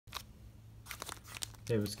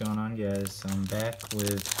Hey, what's going on, guys? I'm back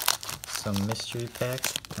with some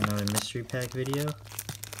another mystery pack video,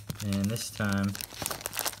 and this time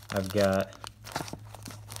I've got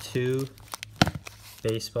two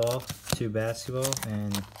baseball, two basketball,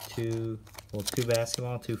 and two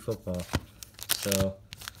basketball, two football. So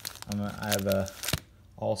I have a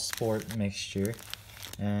all sport mixture,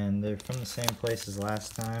 and they're from the same place as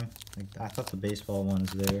last time. I thought the baseball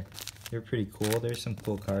ones they're pretty cool. There's some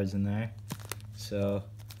cool cards in there. So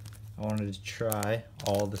I wanted to try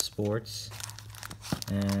all the sports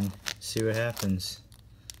and see what happens.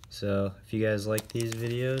 So if you guys like these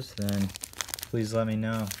videos, then please let me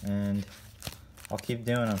know, and I'll keep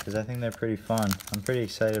doing them because I think they're pretty fun. I'm pretty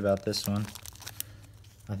excited about this one.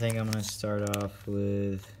 I think I'm gonna I'll start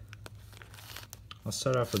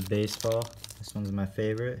off with baseball. This one's my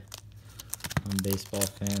favorite. I'm a baseball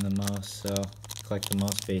fan the most, so I collect the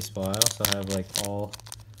most baseball. I also have like all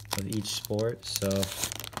of each sport, so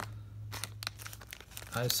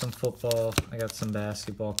I have some football. I got some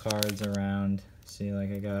basketball cards around. See,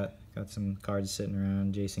 like I got some cards sitting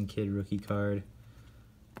around. Jason Kidd rookie card.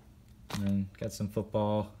 And then got some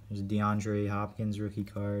football. There's a DeAndre Hopkins rookie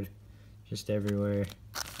card. Just everywhere.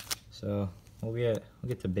 So we'll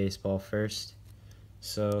get to baseball first.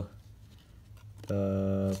 So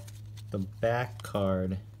the back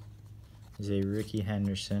card is a Rickey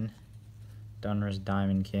Henderson, Donruss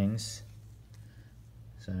Diamond Kings.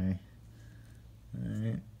 Sorry.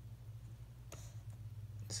 Alright.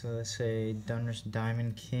 So let's say Donruss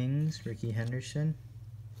Diamond Kings, Rickey Henderson.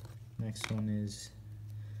 Next one is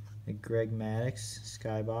a Greg Maddux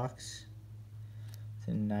Skybox. It's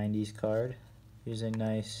a 90s card. Here's a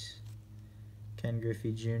nice Ken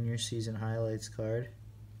Griffey Jr. season highlights card.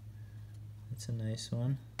 That's a nice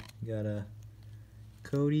one. Got a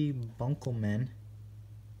Cody Bunkelman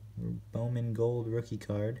Bowman Gold rookie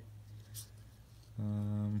card.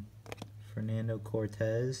 Fernando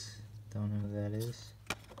Cortez. Don't know who that is.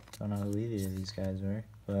 Don't know who either of these guys were.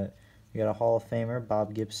 But we got a Hall of Famer,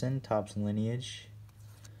 Bob Gibson, Topps Lineage.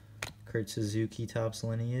 Kurt Suzuki, Topps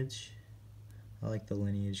Lineage. I like the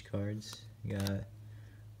Lineage cards. We got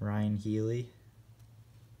Ryan Healy.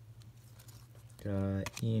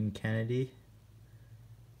 Got Ian Kennedy.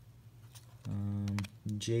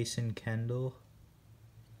 Jason Kendall.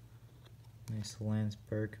 Nice Lance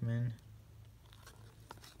Berkman.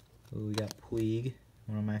 Ooh, we got Puig,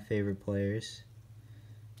 one of my favorite players.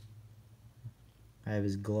 I have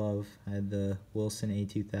his glove. I had the Wilson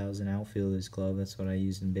A2000 outfielder's glove. That's what I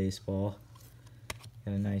used in baseball.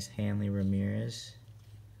 Got a nice Hanley Ramirez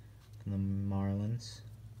from the Marlins.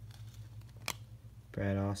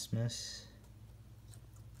 Brad Ausmus.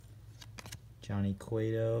 Johnny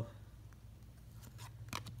Cueto.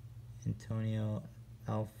 Antonio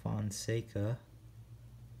Alfonseca.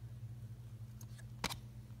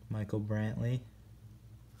 Michael Brantley.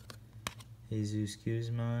 Jesus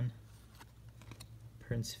Guzman.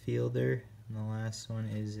 Prince Fielder. And the last one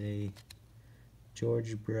is a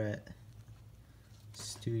George Brett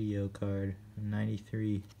studio card,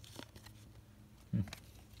 93.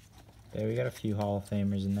 Okay, we got a few Hall of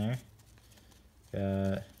Famers in there.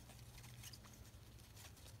 Got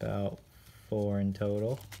about 4 in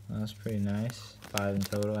total. That's pretty nice. 5 in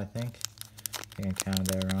total, I think. I think I counted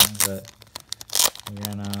that wrong, but we're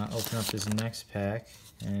gonna open up this next pack,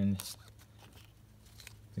 and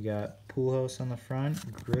we got Pujols on the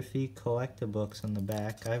front, Griffey Collectabooks on the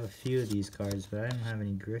back. I have a few of these cards, but I didn't have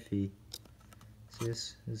any Griffey. See,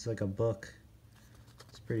 this is like a book.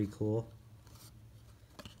 It's pretty cool.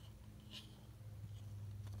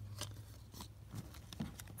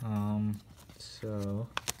 So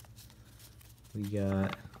we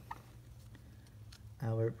got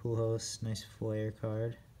Albert Pujols, nice flare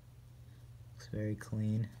card. Looks very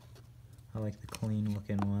clean. I like the clean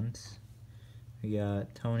looking ones. We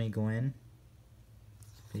got Tony Gwynn,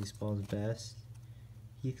 baseball's best.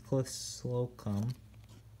 Heathcliff Slocum.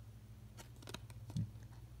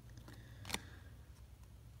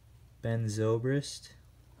 Ben Zobrist.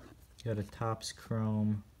 Got a Topps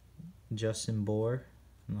Chrome Justin Bour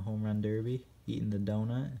from the Home Run Derby, eating the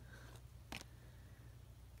donut.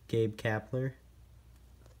 Gabe Kapler.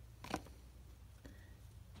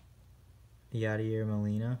 Yadier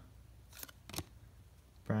Molina.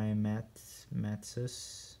 Brian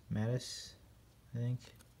Mattis, I think.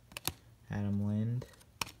 Adam Lind.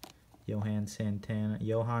 Johan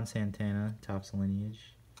Santana, Topps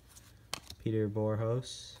Lineage. Peter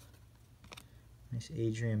Borjos. Nice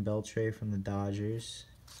Adrian Beltre from the Dodgers.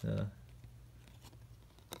 So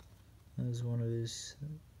that was one of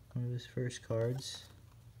his first cards.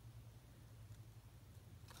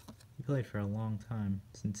 He played for a long time,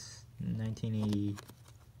 since 1980,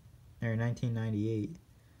 or 1998.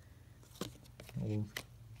 Old.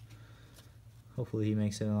 Hopefully he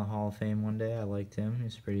makes it in the Hall of Fame one day. I liked him.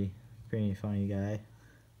 He's a pretty funny guy.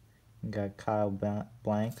 We got Kyle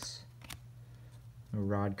Blanks,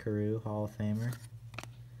 Rod Carew, Hall of Famer.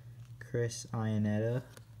 Chris Iannetta,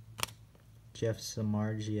 Jeff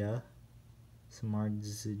Samardzija,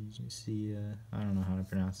 I don't know how to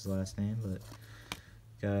pronounce his last name, but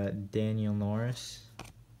got Daniel Norris,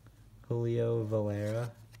 Julio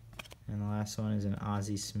Valera, and the last one is an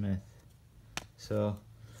Ozzie Smith. So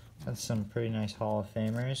that's some pretty nice Hall of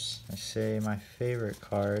Famers. I say my favorite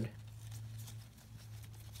card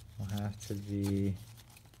will have to be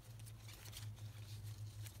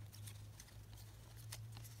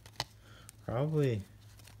probably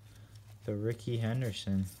the Rickey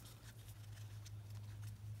Henderson.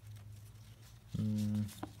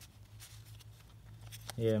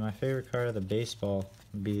 Yeah, my favorite card of the baseball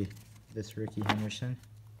would be this Rickey Henderson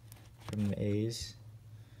from the A's.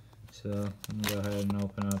 So I'm gonna go ahead and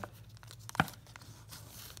open up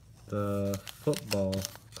the football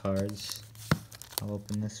cards. I'll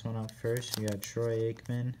open this one up first. We got Troy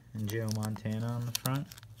Aikman and Joe Montana on the front.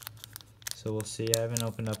 So we'll see. I haven't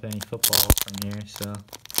opened up any football from here, so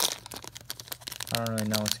I don't really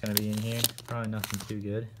know what's going to be in here. Probably nothing too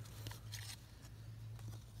good.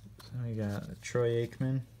 So we got Troy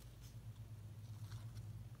Aikman,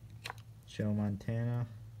 Joe Montana,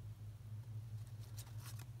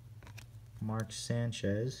 Mark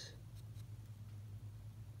Sanchez,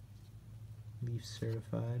 Leaf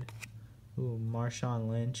certified. Ooh, Marshawn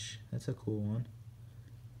Lynch. That's a cool one.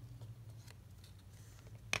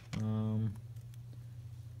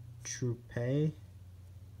 Troupe. There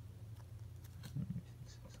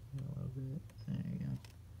you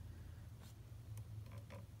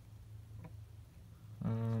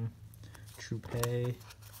go. Troupe.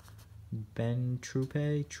 Ben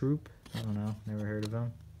Troupe? Troop? I don't know. Never heard of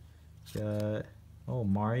him. Got, oh,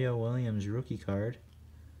 Mario Williams rookie card.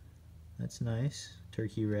 That's nice.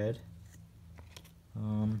 Turkey red.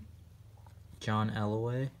 John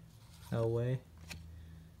Elway.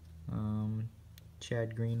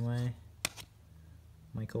 Chad Greenway.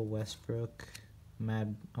 Michael Westbrook.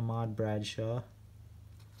 Ahmad Bradshaw.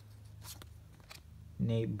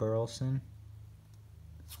 Nate Burleson.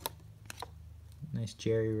 Nice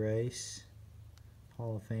Jerry Rice.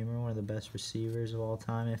 Hall of Famer, one of the best receivers of all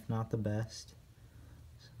time, if not the best.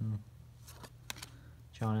 So,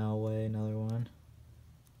 John Elway, another one.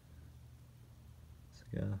 It's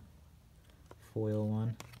like a foil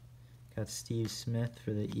one. Got Steve Smith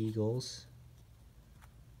for the Eagles.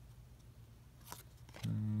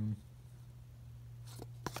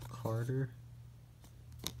 Carter.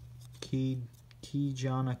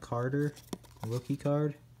 Keyjana Carter, rookie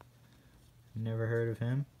card. Never heard of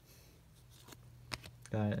him.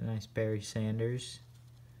 Got a nice Barry Sanders,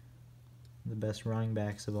 the best running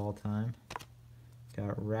backs of all time.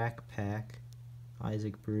 Got Rack Pack,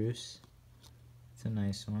 Isaac Bruce. It's a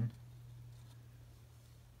nice one.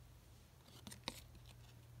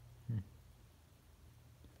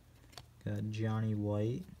 Got Johnny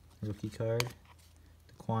White, rookie card.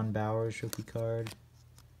 Daquan Bowers, rookie card.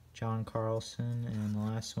 John Carlson, and the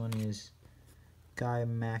last one is Guy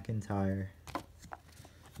McIntyre.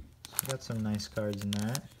 So got some nice cards in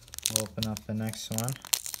that. We'll open up the next one,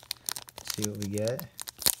 see what we get.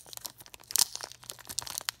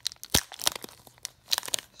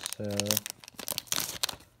 So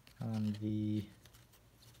on the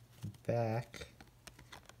back,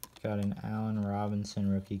 got an Allen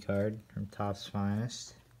Robinson rookie card from Topps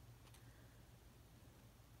Finest.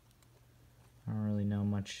 I don't really know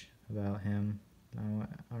much about him. I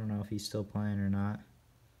don't know if he's still playing or not.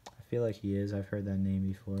 I feel like he is. I've heard that name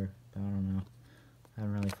before, but I don't know. I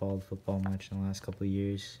haven't really followed football much in the last couple of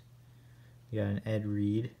years. You got an Ed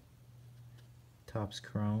Reed, Topps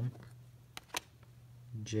Chrome,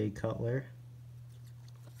 Jay Cutler,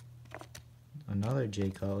 another Jay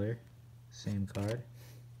Cutler, same card,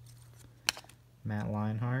 Matt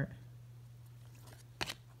Leinart,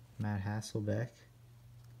 Matt Hasselbeck,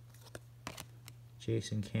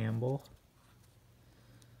 Jason Campbell.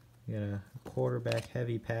 We got a quarterback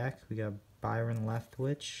heavy pack. We got Byron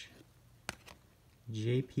Leftwich,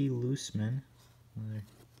 J.P. Looseman,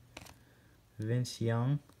 Vince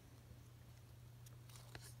Young.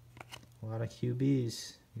 A lot of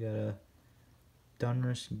QBs. You got a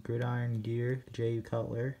Dunruss Gridiron Gear, Jay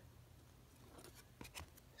Cutler,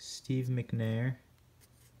 Steve McNair,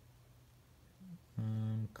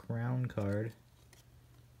 Crown card,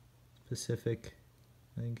 specific,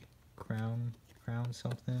 I think Crown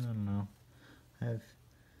something, I don't know.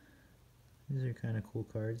 These are kind of cool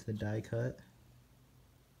cards, the die cut.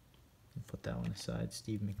 Put that one aside.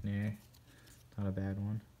 Steve McNair, not a bad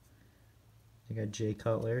one. I got Jay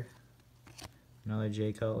Cutler, another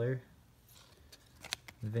Jay Cutler,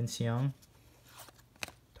 Vince Young,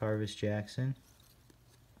 Tarvis Jackson,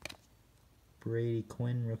 Brady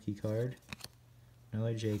Quinn rookie card,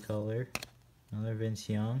 another Jay Cutler, another Vince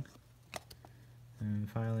Young, and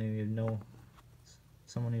finally we have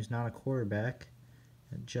someone who's not a quarterback,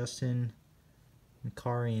 Justin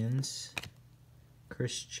Macarians,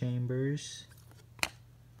 Chris Chambers,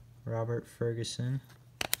 Robert Ferguson,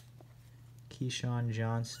 Keyshawn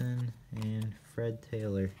Johnson, and Fred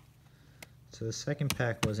Taylor. So the second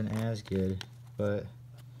pack wasn't as good, but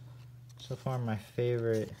so far my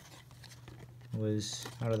favorite was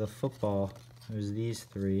out of the football. It was these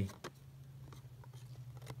three.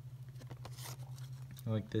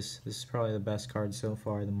 I like this. This is probably the best card so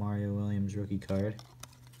far, the Mario Williams rookie card.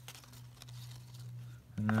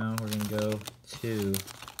 And now we're going to go to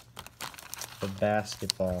the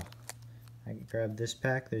basketball. I grabbed this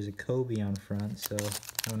pack. There's a Kobe on front, so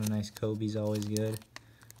having a nice Kobe is always good.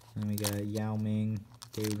 And we got Yao Ming,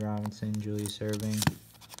 David Robinson, Julius Erving.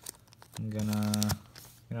 I'm gonna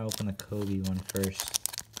open the Kobe one first.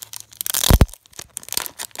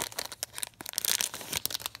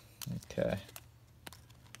 Okay.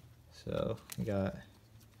 So we got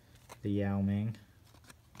the Yao Ming.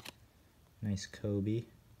 Nice Kobe.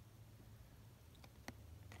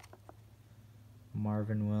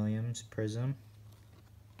 Marvin Williams Prism.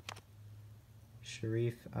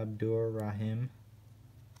 Sharif Abdur-Rahim.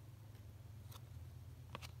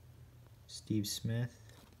 Steve Smith.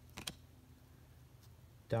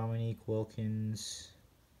 Dominique Wilkins.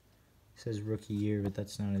 It says rookie year, but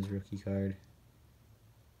that's not his rookie card.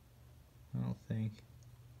 I don't think.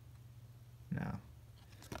 No.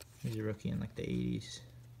 He's a rookie in like the 80s.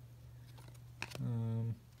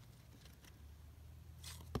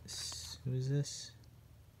 Who is this?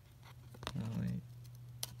 Oh wait.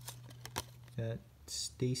 Got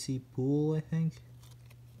Stacy Poole, I think.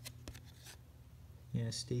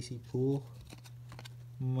 Yeah, Stacy Poole.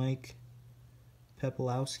 Mike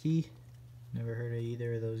Pepelowski. Never heard of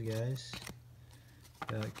either of those guys.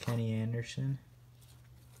 Got Kenny Anderson.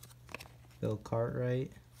 Bill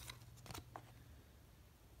Cartwright.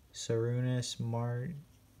 Sarunas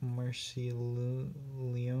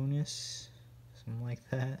Marciulionis. Something like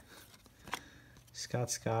that.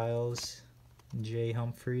 Scott Skiles. Jay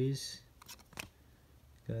Humphreys.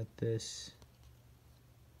 Got this.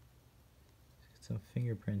 Got some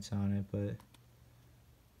fingerprints on it, but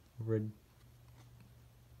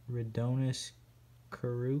Redonis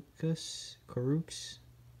Karooks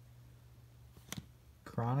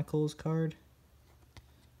Chronicles card.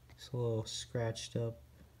 It's a little scratched up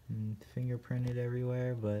and fingerprinted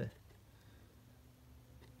everywhere, but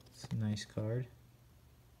it's a nice card.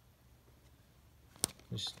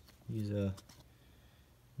 Just use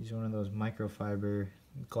one of those microfiber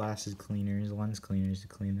glasses cleaners, lens cleaners to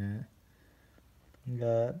clean that. We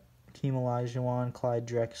got Hakeem Olajuwon, Clyde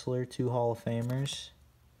Drexler, 2 Hall of Famers.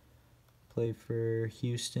 Played for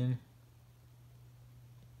Houston.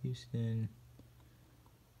 I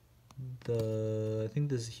think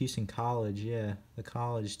this is Houston College, yeah, the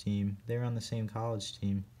college team. They were on the same college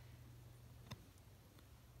team.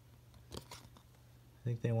 I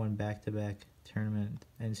think they won back-to-back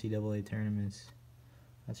NCAA tournaments.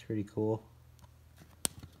 That's pretty cool.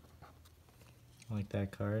 I like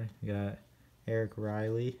that card. We got Eric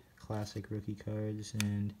Riley, classic rookie cards,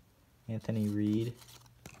 and Anthony Reed.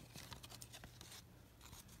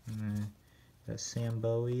 And got Sam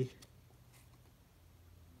Bowie,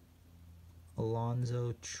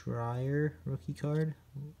 Alonzo Trier rookie card,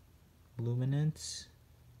 Luminance.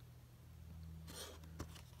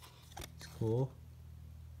 It's cool.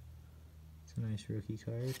 It's a nice rookie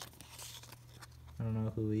card. I don't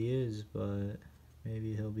know who he is, but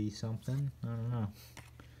maybe he'll be something. I don't know.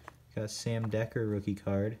 Got Sam Decker rookie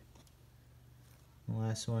card. The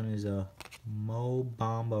last one is a Mo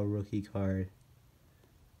Bamba rookie card.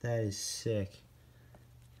 That is sick.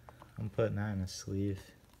 I'm putting that in a sleeve.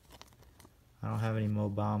 I don't have any Mo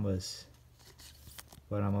Bambas,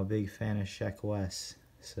 but I'm a big fan of Sheck Wes.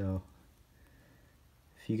 So,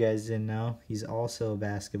 if you guys didn't know, he's also a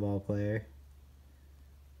basketball player.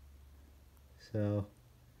 So,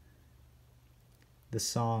 the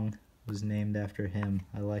song was named after him.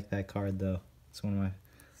 I like that card though. It's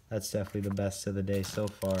that's definitely the best of the day so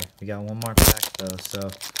far. We got one more pack though, so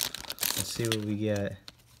let's see what we get.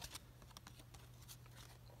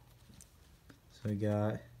 So we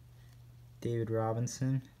got David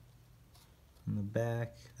Robinson on the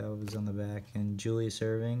back. That was on the back. And Julius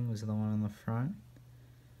Erving was the one on the front.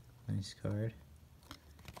 Nice card.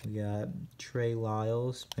 We got Trey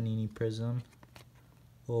Lyles, Panini Prism.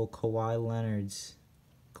 Oh, Kawhi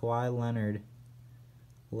Leonard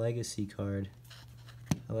Legacy card.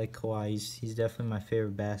 I like Kawhi. He's definitely my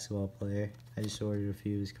favorite basketball player. I just ordered a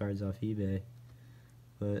few of his cards off eBay.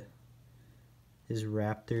 But his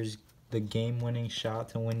Raptors, the game-winning shot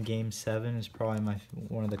to win Game 7 is probably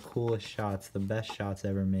one of the coolest shots, the best shots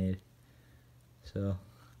ever made. So,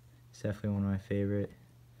 he's definitely one of my favorite.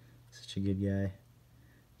 Such a good guy.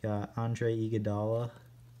 Got Andre Iguodala,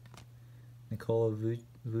 Nikola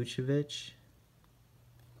Vucevic,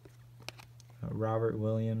 Robert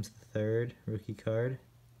Williams III, rookie card.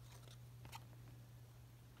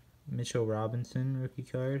 Mitchell Robinson, rookie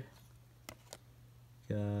card.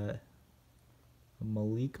 Got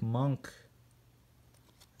Malik Monk.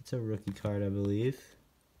 That's a rookie card, I believe.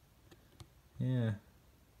 Yeah.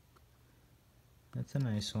 That's a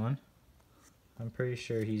nice one. I'm pretty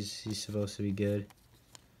sure he's supposed to be good.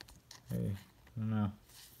 Hey, I don't know.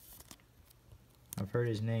 I've heard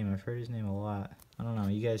his name. I've heard his name a lot. I don't know.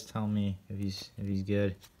 You guys tell me if he's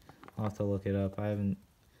good. I'll have to look it up. I haven't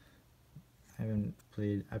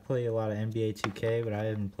played. I play a lot of NBA 2K, but I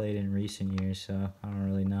haven't played in recent years, so I don't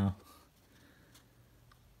really know.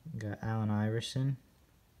 Got Allen Iverson,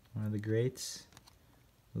 one of the greats.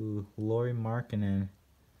 Ooh, Lauri Markkanen,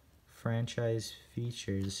 franchise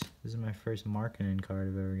features. This is my first Markkanen card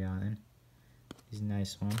I've ever gotten. He's a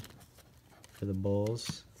nice one for the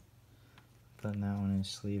Bulls. Putting that one in his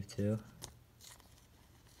sleeve too.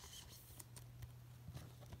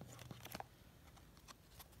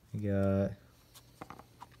 We got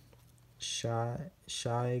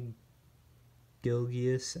Shai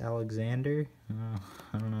Gilgeous-Alexander.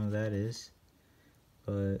 I don't know who that is,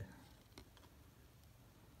 but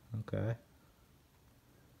okay.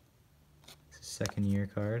 It's a second-year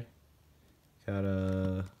card. Got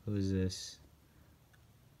who is this?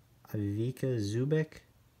 Ivica Zubac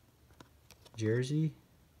jersey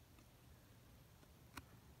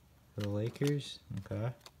for the Lakers.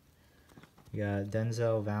 Okay. We got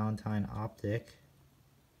Denzel Valentine Optic.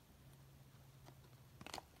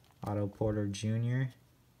 Otto Porter Jr.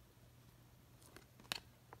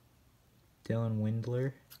 Dylan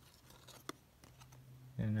Windler.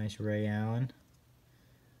 And a nice Ray Allen.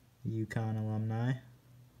 UConn alumni.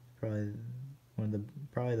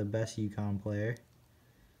 Probably the best UConn player.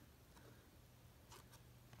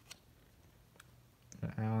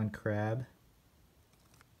 Alan Crabb.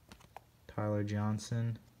 Tyler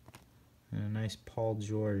Johnson. And a nice Paul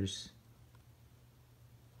George.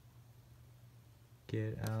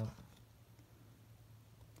 Get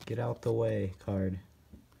out the way card.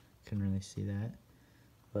 Couldn't really see that,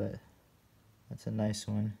 but that's a nice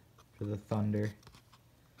one for the Thunder.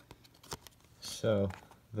 So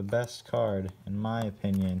the best card, in my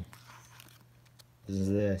opinion, is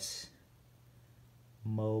this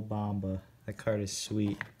Mo Bamba. That card is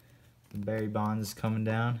sweet. Barry Bonds is coming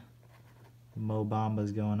down. Mo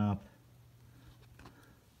Bamba's going up.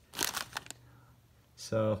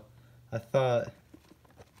 So I thought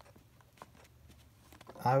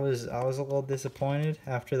I was a little disappointed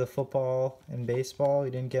after the football and baseball. We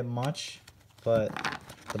didn't get much, but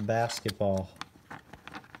the basketball,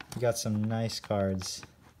 we got some nice cards.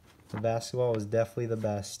 The basketball was definitely the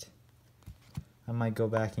best. I might go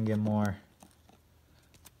back and get more.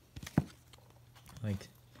 Like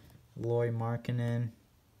Lauri Markkanen,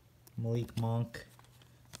 Malik Monk,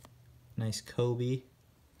 nice Kobe.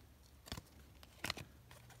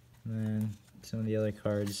 And then some of the other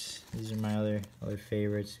cards. These are my other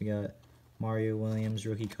favorites. We got Mario Williams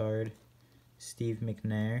rookie card, Steve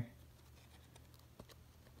McNair,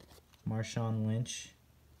 Marshawn Lynch,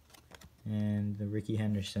 and the Ricky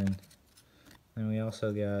Henderson. And we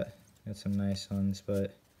also got some nice ones,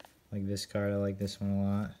 but like this card, I like this one a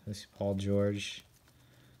lot. This is Paul George.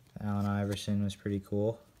 Allen Iverson was pretty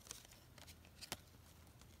cool.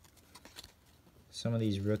 Some of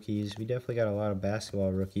these rookies, we definitely got a lot of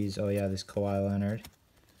basketball rookies. Oh yeah, this Kawhi Leonard.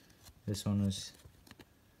 This one was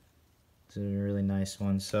a really nice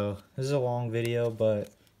one. So this is a long video,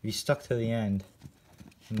 but we stuck to the end.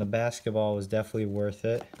 And the basketball was definitely worth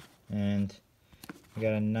it. And we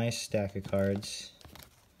got a nice stack of cards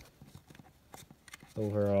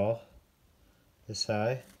overall. This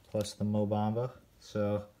high, plus the Mo Bamba.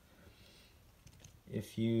 So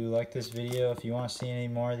if you like this video, if you want to see any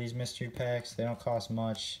more of these mystery packs, they don't cost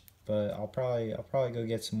much, but I'll probably go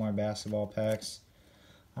get some more basketball packs.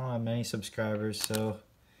 I don't have many subscribers, so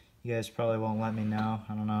you guys probably won't let me know.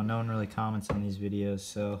 I don't know. No one really comments on these videos,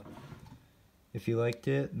 so if you liked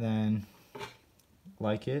it, then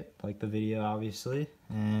like the video, obviously,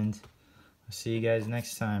 and I'll see you guys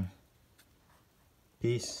next time.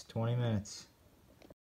 Peace. 20 minutes.